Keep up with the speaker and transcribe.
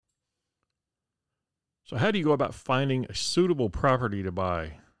So how do you go about finding a suitable property to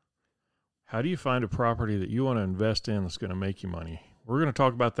buy? How do you find a property that you want to invest in that's going to make you money? We're going to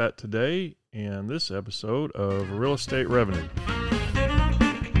talk about that today in this episode of Real Estate Revenue.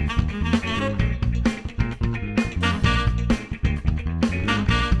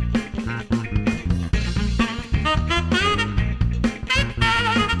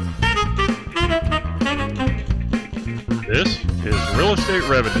 This is Real Estate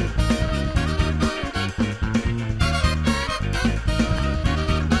Revenue.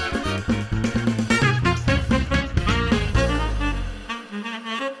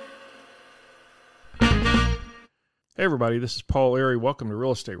 Hey everybody, this is Paul Airy. Welcome to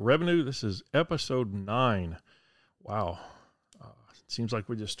Real Estate Revenue. This is episode 9. Wow, it seems like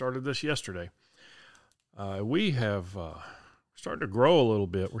we just started this yesterday. We have started to grow a little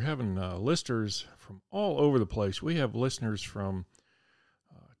bit. We're having listeners from all over the place. We have listeners from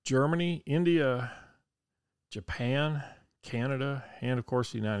Germany, India, Japan, Canada, and of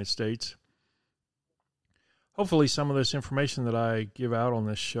course the United States. Hopefully some of this information that I give out on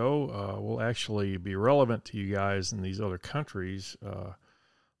this show will actually be relevant to you guys in these other countries.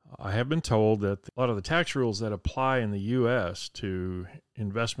 I have been told that a lot of the tax rules that apply in the U.S. to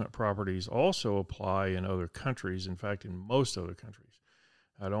investment properties also apply in other countries. In fact, in most other countries.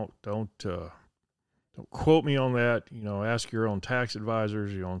 Don't quote me on that. You know, ask your own tax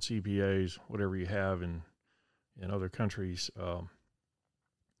advisors, your own CPAs, whatever you have in other countries.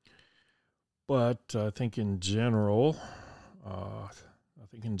 But I think in general,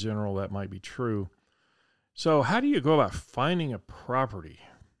 that might be true. So how do you go about finding a property?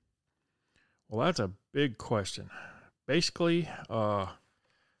 Well, that's a big question. Basically, what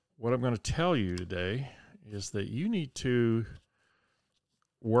I'm going to tell you today is that you need to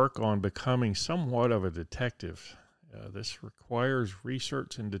work on becoming somewhat of a detective. This requires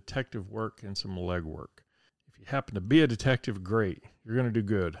research and detective work and some legwork. If you happen to be a detective, great. You're going to do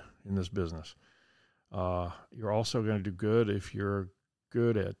good in this business. You're also going to do good if you're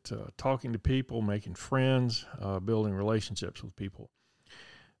good at talking to people, making friends, building relationships with people.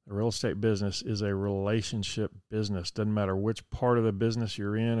 The real estate business is a relationship business. Doesn't matter which part of the business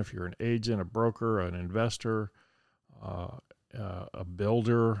you're in, if you're an agent, a broker, an investor, a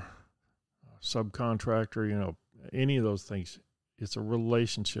builder, a subcontractor, any of those things. It's a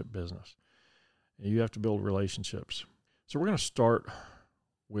relationship business. And you have to build relationships. So we're going to start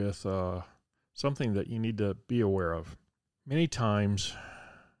with something that you need to be aware of. Many times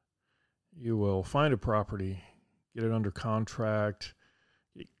you will find a property, get it under contract,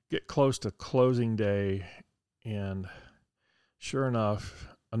 get close to closing day, and sure enough,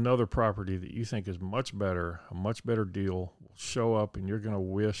 another property that you think is much better, a much better deal will show up, and you're going to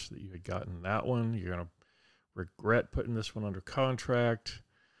wish that you had gotten that one. You're going to regret putting this one under contract.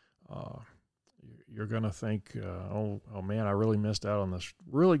 You're going to think, oh man, I really missed out on this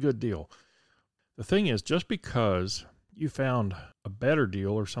really good deal. The thing is, just because you found a better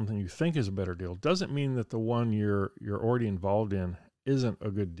deal or something you think is a better deal doesn't mean that the one you're already involved in isn't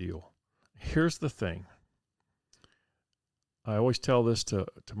a good deal. Here's the thing. I always tell this to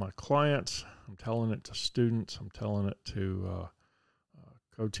my clients. I'm telling it to students. I'm telling it to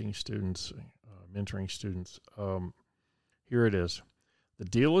coaching students, mentoring students. Here it is. The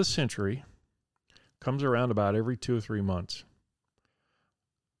deal of the century comes around about every 2 or 3 months.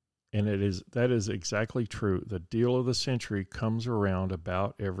 And that is exactly true. The deal of the century comes around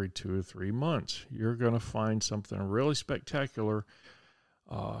about every 2 or 3 months. You're going to find something really spectacular.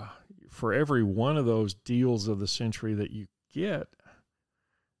 For every one of those deals of the century that you get,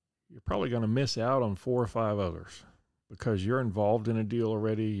 you're probably going to miss out on 4 or 5 others because you're involved in a deal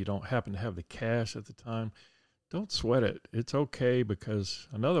already. You don't happen to have the cash at the time. Don't sweat it. It's okay because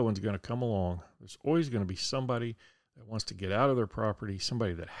another one's going to come along. There's always going to be somebody that wants to get out of their property,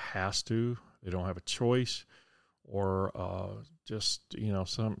 somebody that has to. They don't have a choice, or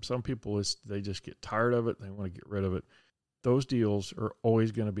some people, they just get tired of it. They want to get rid of it. Those deals are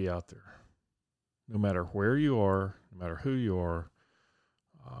always going to be out there, no matter where you are, no matter who you are,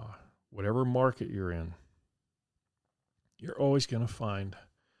 whatever market you're in. You're always going to find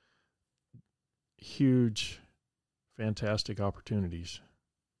huge, fantastic opportunities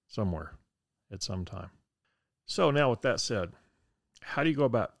somewhere at some time. So now with that said, how do you go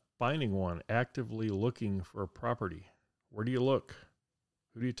about finding one, actively looking for a property? Where do you look?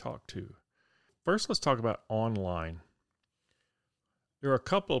 Who do you talk to? First, let's talk about online. There are a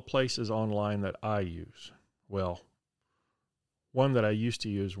couple of places online that I use. Well, one that I used to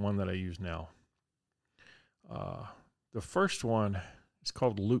use, one that I use now. The first one is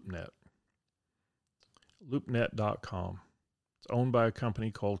called LoopNet. LoopNet.com. It's owned by a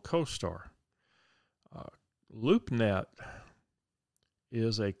company called CoStar. Uh, LoopNet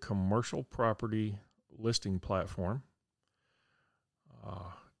is a commercial property listing platform.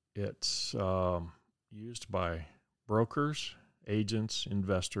 It's used by brokers, agents,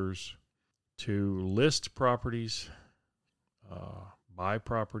 investors to list properties, buy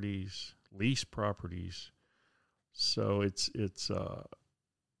properties, lease properties. So it's a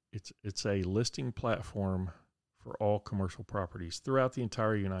listing platform for all commercial properties throughout the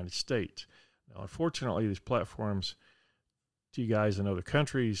entire United States. Now, unfortunately, these platforms, to you guys in other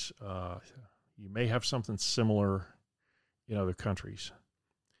countries, you may have something similar in other countries.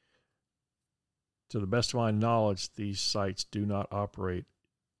 To the best of my knowledge, these sites do not operate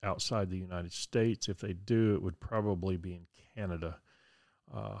outside the United States. If they do, it would probably be in Canada.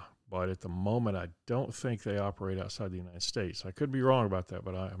 But at the moment, I don't think they operate outside the United States. I could be wrong about that,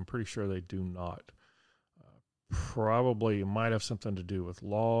 but I'm pretty sure they do not. Probably might have something to do with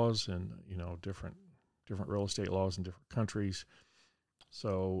laws and, different real estate laws in different countries.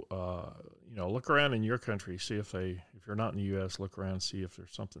 So, look around in your country, see if you're not in the U.S., look around and see if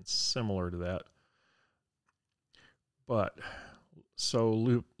there's something similar to that. But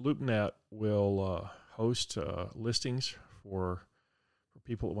so LoopNet will host listings for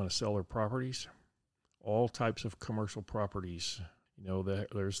people that want to sell their properties, all types of commercial properties.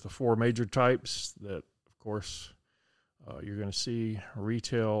 There's the four major types that, of course, you're going to see: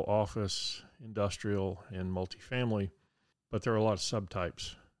 retail, office, industrial, and multifamily. But there are a lot of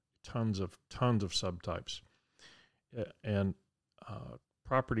subtypes, tons of subtypes, and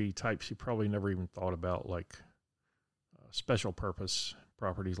property types you probably never even thought about, like special purpose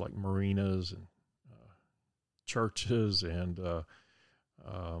properties like marinas and churches and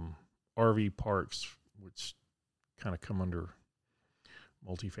RV parks, which kind of come under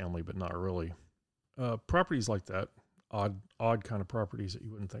multifamily, but not really. Properties like that, odd kind of properties that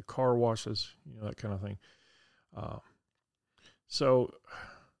you wouldn't think, car washes, that kind of thing. So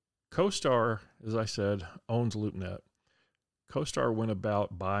CoStar, as I said, owns LoopNet. CoStar went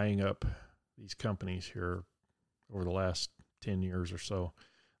about buying up these companies here over the last 10 years or so.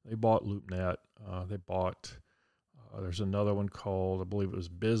 They bought LoopNet. There's another one called, I believe it was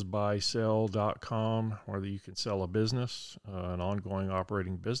bizbuysell.com, where you can sell a business, an ongoing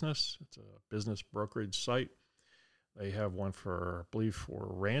operating business. It's a business brokerage site. They have one for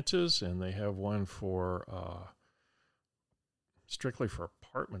ranches, and they have one for strictly for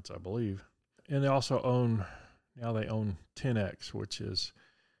apartments, I believe. And they also own 10X, which is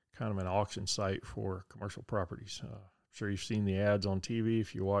kind of an auction site for commercial properties. I'm sure you've seen the ads on TV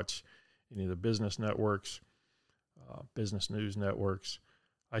if you watch any of the business networks, business news networks.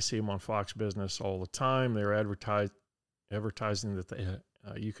 I see them on Fox Business all the time. They're advertising that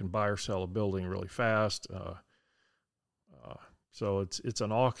you can buy or sell a building really fast. So it's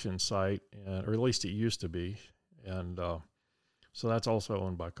an auction site, or at least it used to be, and so that's also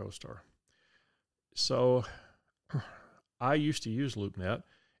owned by CoStar. So I used to use LoopNet.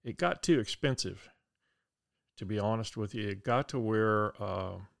 It got too expensive, to be honest with you. It got to where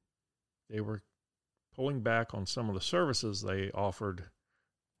they were pulling back on some of the services they offered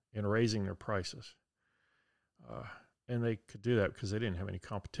and raising their prices. And they could do that because they didn't have any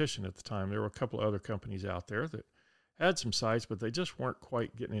competition at the time. There were a couple of other companies out there that had some sites, but they just weren't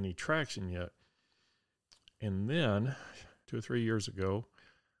quite getting any traction yet. And then 2 or 3 years ago,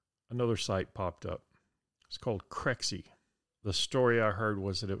 another site popped up. It's called Crexi. The story I heard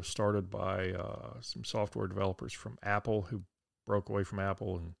was that it was started by some software developers from Apple who broke away from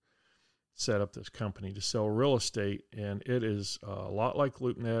Apple and set up this company to sell real estate. And it is a lot like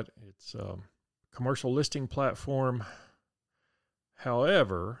LoopNet. It's a commercial listing platform.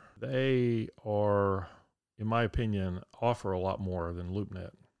 However, they are, in my opinion, offer a lot more than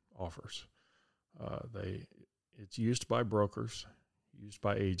LoopNet offers. It's used by brokers, used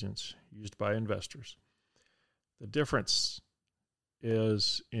by agents, used by investors. The difference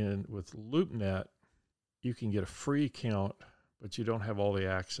is with LoopNet, you can get a free account, but you don't have all the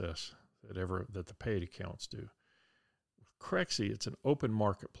access that the paid accounts do. With Crexi, it's an open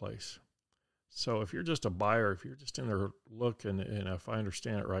marketplace. So if you're just a buyer, if you're just in there looking, and if I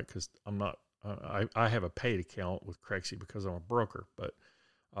understand it right, because I'm not, I have a paid account with Crexi because I'm a broker, but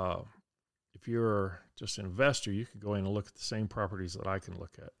if you're just an investor, you can go in and look at the same properties that I can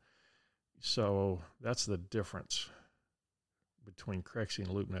look at. So that's the difference between Crexi and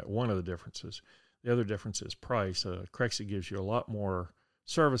LoopNet. One of the differences. The other difference is price. Crexi gives you a lot more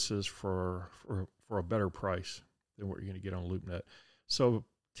services for a better price than what you're going to get on LoopNet. So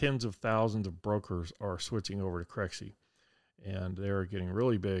tens of thousands of brokers are switching over to Crexi, and they're getting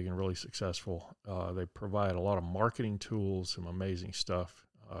really big and really successful. They provide a lot of marketing tools, some amazing stuff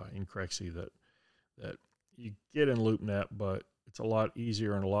in Crexi that that you get in LoopNet, but it's a lot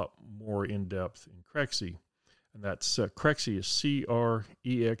easier and a lot more in-depth in Crexi. And that's Crexi is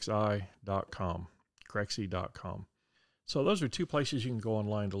CREXI.com, Crexi.com. So those are two places you can go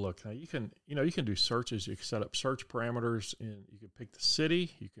online to look. Now you can do searches. You can set up search parameters, and you can pick the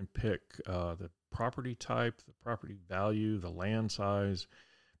city. You can pick the property type, the property value, the land size,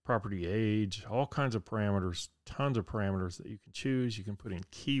 property age, all kinds of parameters, tons of parameters that you can choose. You can put in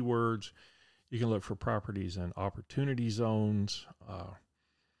keywords. You can look for properties in opportunity zones.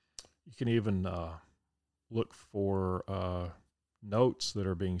 You can even look for notes that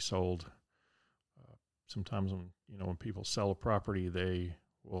are being sold. Sometimes when people sell a property, they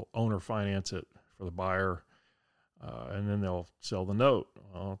will owner finance it for the buyer, and then they'll sell the note.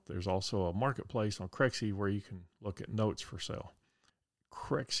 There's also a marketplace on Crexi where you can look at notes for sale.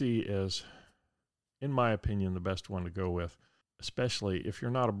 Crexi is, in my opinion, the best one to go with, especially if you're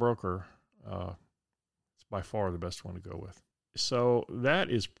not a broker. It's by far the best one to go with. So that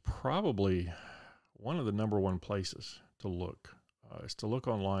is probably one of the number one places to look. Is to look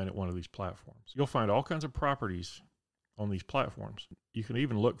online at one of these platforms. You'll find all kinds of properties on these platforms. You can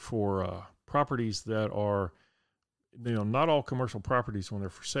even look for properties that are, not all commercial properties when they're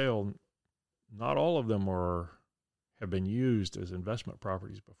for sale, not all of them have been used as investment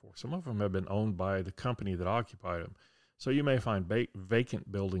properties before. Some of them have been owned by the company that occupied them. So you may find vacant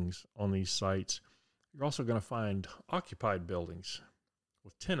buildings on these sites. You're also going to find occupied buildings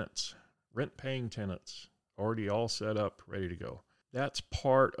with tenants, rent-paying tenants, already all set up, ready to go. That's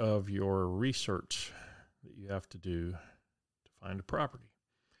part of your research that you have to do to find a property.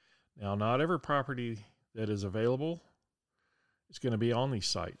 Now, not every property that is available is going to be on these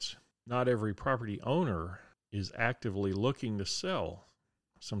sites. Not every property owner is actively looking to sell.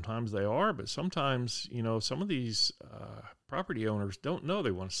 Sometimes they are, but sometimes, some of these property owners don't know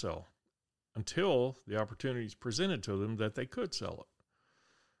they want to sell until the opportunity is presented to them that they could sell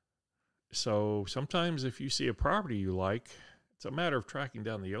it. So sometimes if you see a property you like, it's a matter of tracking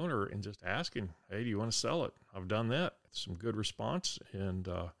down the owner and just asking, hey, do you want to sell it? I've done that. Some good response. And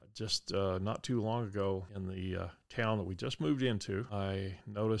just not too long ago in the town that we just moved into, I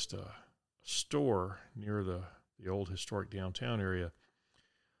noticed a store near the old historic downtown area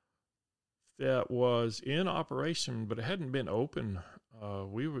that was in operation, but it hadn't been open.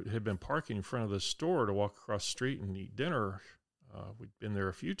 We had been parking in front of the store to walk across the street and eat dinner. We'd been there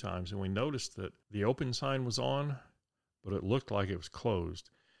a few times, and we noticed that the open sign was on, but it looked like it was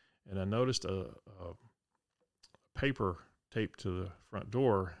closed. And I noticed a paper taped to the front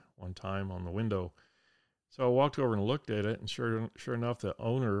door one time on the window. So I walked over and looked at it, and sure enough, the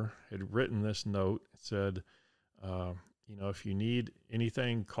owner had written this note. It said, if you need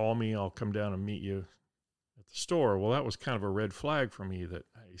anything, call me. I'll come down and meet you at the store. Well, that was kind of a red flag for me that,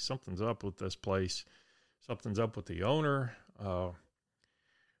 hey, something's up with this place. Something's up with the owner.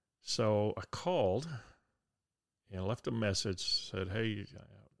 So I called and left a message, said, hey,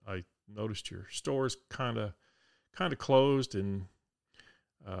 I noticed your store's kind of closed, and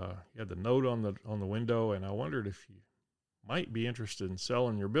you had the note on the window, and I wondered if you might be interested in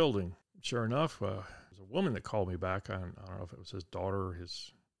selling your building. Sure enough, there was a woman that called me back. I don't know if it was his daughter or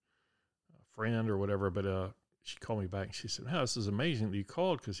his friend or whatever, but she called me back and she said, this is amazing that you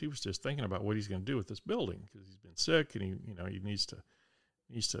called, because he was just thinking about what he's going to do with this building, because he's been sick and he needs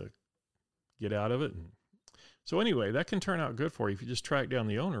to get out of it. And so anyway, that can turn out good for you if you just track down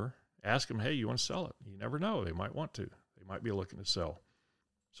the owner, ask them, hey, you want to sell it? You never know. They might want to. They might be looking to sell.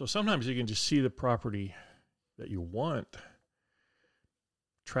 So sometimes you can just see the property that you want,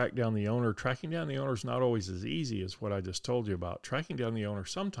 track down the owner. Tracking down the owner is not always as easy as what I just told you about. Tracking down the owner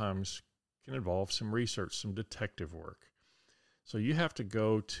sometimes can involve some research, some detective work. So you have to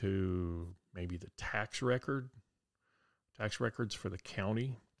go to maybe the tax records for the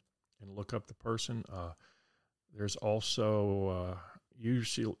county, and look up the person. There's also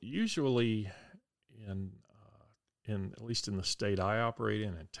usually in at least in the state I operate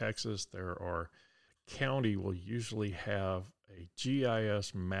in Texas, county will usually have a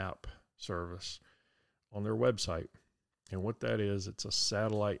GIS map service on their website. And what that is, it's a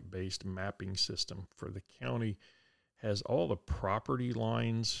satellite-based mapping system for the county. Has all the property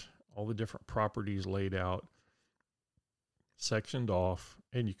lines, all the different properties laid out, sectioned off,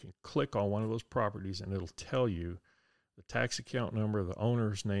 and you can click on one of those properties and it'll tell you the tax account number, the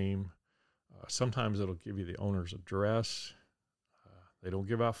owner's name. Sometimes it'll give you the owner's address. They don't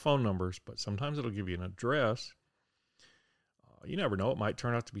give out phone numbers, but sometimes it'll give you an address. You never know. It might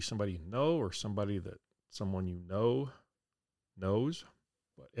turn out to be somebody you know, or somebody that someone you know knows.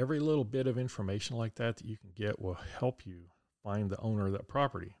 But every little bit of information like that you can get will help you find the owner of that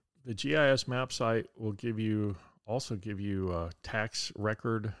property. The GIS map site will also give you tax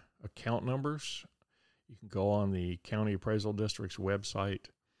record account numbers. You can go on the County Appraisal District's website.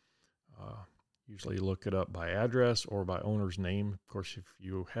 Usually look it up by address or by owner's name. Of course, if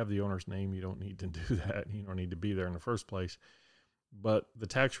you have the owner's name, you don't need to do that. You don't need to be there in the first place. But the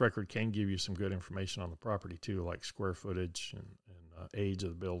tax record can give you some good information on the property too, like square footage and age of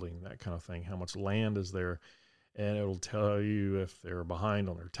the building, that kind of thing, how much land is there. And it'll tell you if they're behind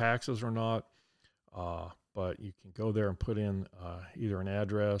on their taxes or not. But you can go there and put in either an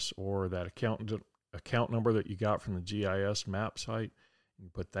address or that account number that you got from the GIS map site. You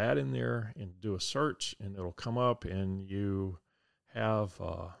put that in there and do a search, and it'll come up, and you have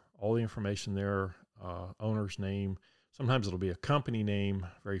all the information there, owner's name. Sometimes it'll be a company name.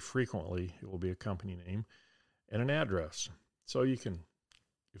 Very frequently, it will be a company name and an address. So you can,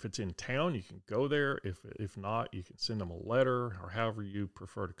 if it's in town, you can go there. If not, you can send them a letter or however you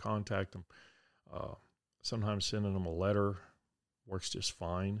prefer to contact them. Sometimes sending them a letter works just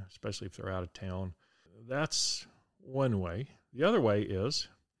fine, especially if they're out of town. That's one way. The other way is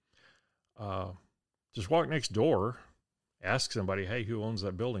just walk next door, ask somebody, hey, who owns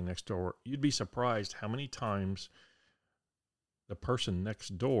that building next door? You'd be surprised how many times the person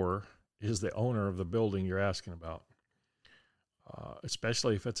next door is the owner of the building you're asking about.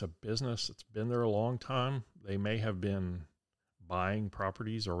 Especially if it's a business that's been there a long time, they may have been buying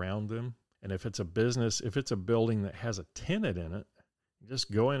properties around them. And if it's a business, if it's a building that has a tenant in it,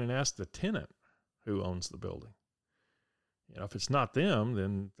 just go in and ask the tenant who owns the building. You know, if it's not them,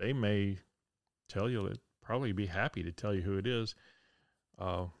 then they may tell you. They'd probably be happy to tell you who it is,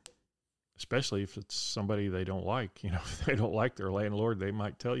 especially if it's somebody they don't like. You know, if they don't like their landlord, they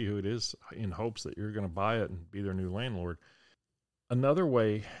might tell you who it is in hopes that you're going to buy it and be their new landlord. Another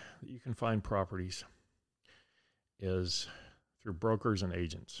way that you can find properties is through brokers and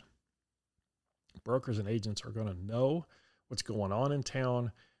agents. Brokers and agents are going to know what's going on in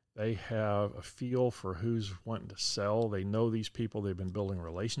town. They have a feel for who's wanting to sell. They know these people. They've been building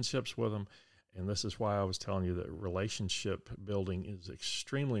relationships with them. And this is why I was telling you that relationship building is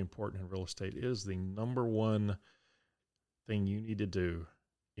extremely important in real estate. It is the number one thing you need to do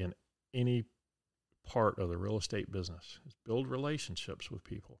in any part of the real estate business, is build relationships with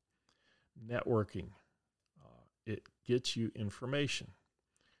people. Networking, it gets you information.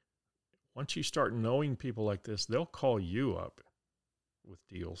 Once you start knowing people like this, they'll call you up with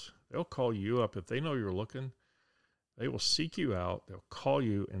deals. They'll call you up if they know you're looking. They will seek you out. They'll call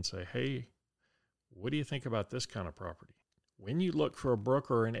you and say, hey, what do you think about this kind of property? When you look for a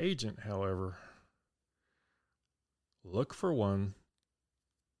broker or an agent, however, look for one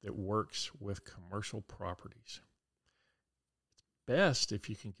that works with commercial properties. It's best if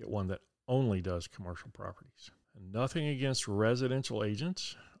you can get one that only does commercial properties. And nothing against residential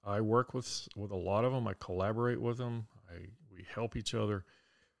agents. I work with a lot of them. I collaborate with them. We help each other.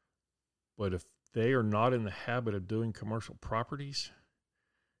 But if they are not in the habit of doing commercial properties,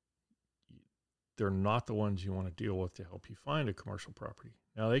 they're not the ones you want to deal with to help you find a commercial property.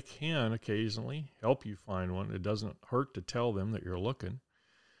 Now, they can occasionally help you find one. It doesn't hurt to tell them that you're looking,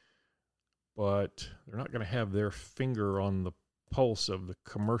 but they're not going to have their finger on the pulse of the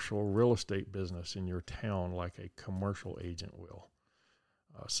commercial real estate business in your town like a commercial agent will.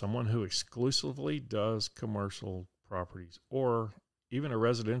 Someone who exclusively does commercial properties, or even a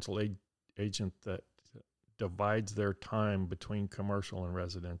residential agent that divides their time between commercial and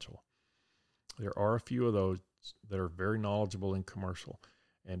residential. There are a few of those that are very knowledgeable in commercial,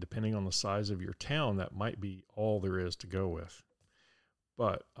 and depending on the size of your town, that might be all there is to go with.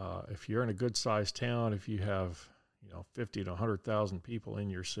 But if you're in a good-sized town, if you have 50 to 100,000 people in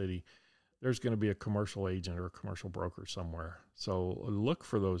your city, there's going to be a commercial agent or a commercial broker somewhere. So look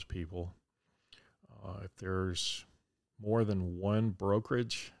for those people. If there's more than one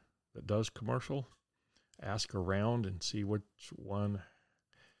brokerage that does commercial, ask around and see which one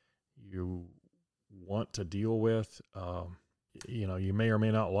you want to deal with. You may or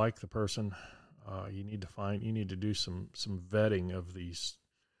may not like the person. You need to do some vetting of these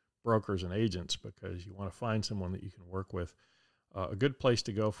brokers and agents, because you want to find someone that you can work with. A good place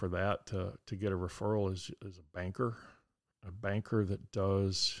to go for that, to get a referral, is a banker. A banker that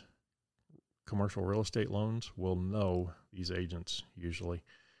does commercial real estate loans will know these agents usually.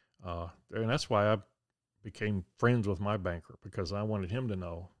 And that's why I became friends with my banker, because I wanted him to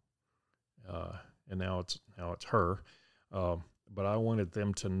know. And now it's her. But I wanted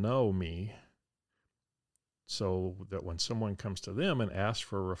them to know me, so that when someone comes to them and asks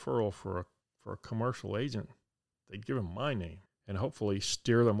for a referral for a commercial agent, they'd give them my name and hopefully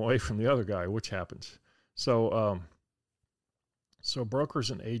steer them away from the other guy, which happens. So So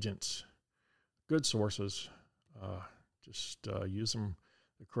brokers and agents, good sources. Just use them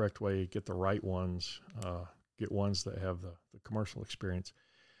the correct way. Get the right ones. Get ones that have the commercial experience.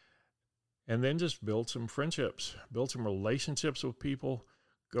 And then just build some friendships. Build some relationships with people.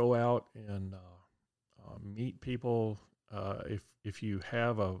 Go out and meet people. If you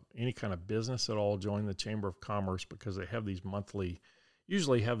have any kind of business at all, join the Chamber of Commerce, because they have these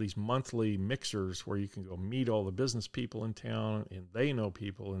usually have these monthly mixers where you can go meet all the business people in town, and they know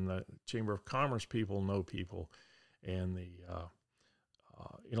people, and the Chamber of Commerce people know people. And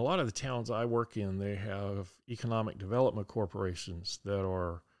in a lot of the towns I work in, they have economic development corporations that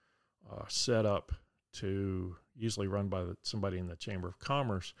are set up to, usually run by somebody in the Chamber of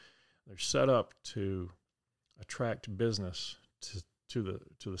Commerce. They're set up to attract business to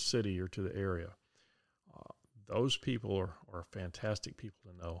the city or to the area. Those people are fantastic people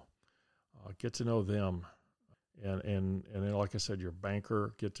to know. Get to know them, and then, like I said, your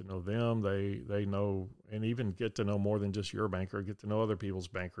banker, get to know them. They know, and even get to know more than just your banker. Get to know other people's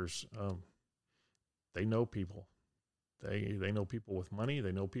bankers. They know people. They know people with money.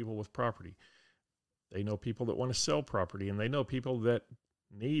 They know people with property. They know people that want to sell property, and they know people that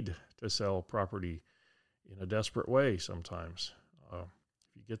need to sell property in a desperate way sometimes.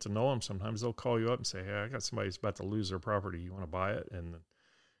 If you get to know them, sometimes they'll call you up and say, hey, I got somebody who's about to lose their property. You want to buy it? And,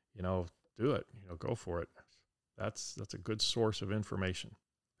 do it. Go for it. That's a good source of information.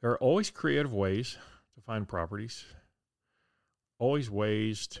 There are always creative ways to find properties, always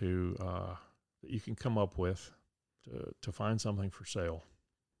ways that you can come up with to find something for sale.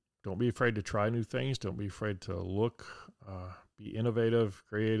 Don't be afraid to try new things. Don't be afraid to look, be innovative,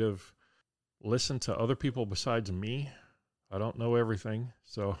 creative. Listen to other people besides me. I don't know everything,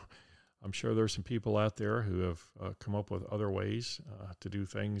 so I'm sure there's some people out there who have come up with other ways to do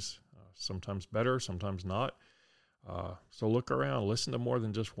things, sometimes better, sometimes not. So look around, listen to more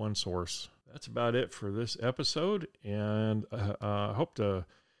than just one source. That's about it for this episode, and I hope to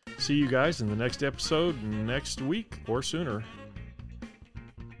see you guys in the next episode next week or sooner.